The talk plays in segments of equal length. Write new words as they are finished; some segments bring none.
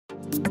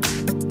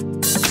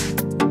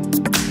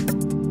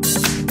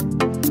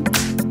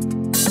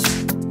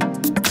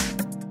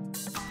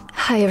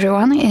Hi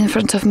everyone, in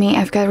front of me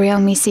I've got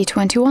REALME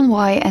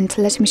C21Y, and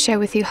let me share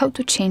with you how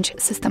to change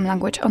system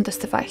language on this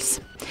device.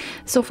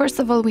 So first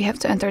of all, we have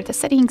to enter the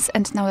settings,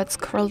 and now let's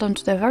scroll down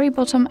to the very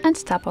bottom and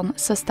tap on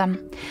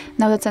System.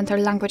 Now let's enter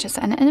languages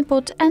and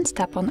input and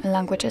tap on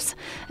Languages.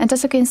 And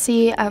as you can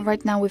see,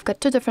 right now we've got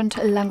two different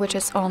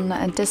languages on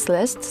this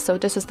list. So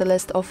this is the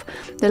list of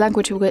the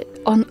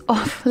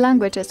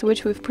languages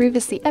which we've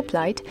previously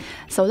applied.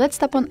 So let's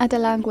tap on Add a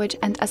Language,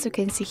 and as you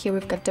can see here,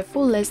 we've got the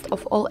full list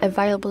of all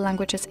available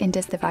languages in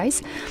this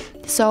device.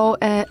 So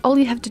all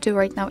you have to do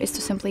right now is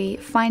to simply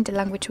find the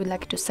language you'd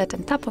like to set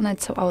and tap on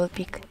it. So I will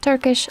pick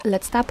Turkish.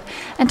 Let's tap,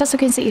 and as you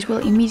can see, it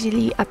will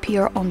immediately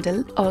appear on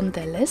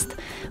the list,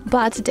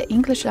 but the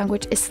English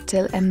language is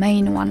still a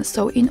main one.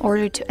 So in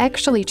order to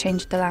actually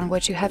change the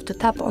language, you have to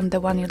tap on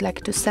the one you'd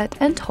like to set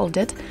and hold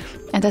it,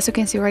 and as you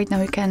can see right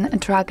now, you can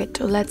drag it.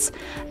 So let's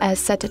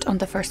set it on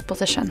the first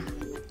position.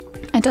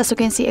 And as you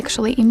can see,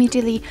 actually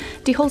immediately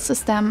the whole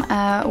system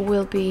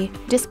will be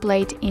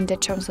displayed in the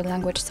chosen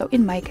language, so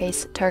in my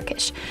case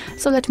Turkish.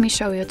 So let me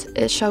show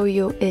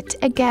you it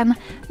again.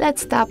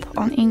 Let's tap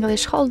on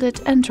English, hold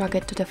it and drag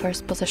it to the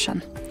first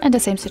position. And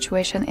the same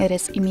situation, it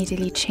is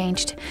immediately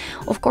changed.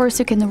 Of course,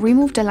 you can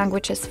remove the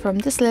languages from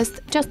this list.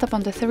 Just tap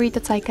on the three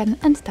dots icon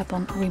and tap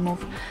on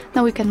Remove.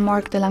 Now we can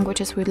mark the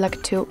languages we'd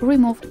like to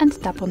remove and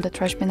tap on the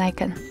trash bin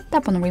icon.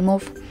 Tap on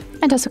Remove.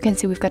 And as you can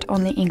see, we've got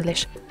only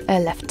English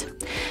left.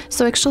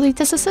 So actually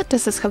this is it.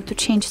 This is how to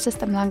change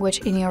system language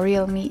in your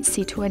REALME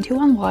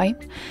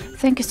C21Y.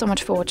 Thank you so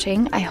much for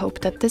watching. I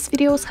hope that this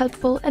video was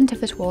helpful, and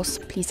if it was,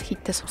 please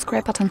hit the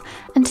subscribe button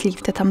and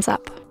leave the thumbs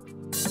up.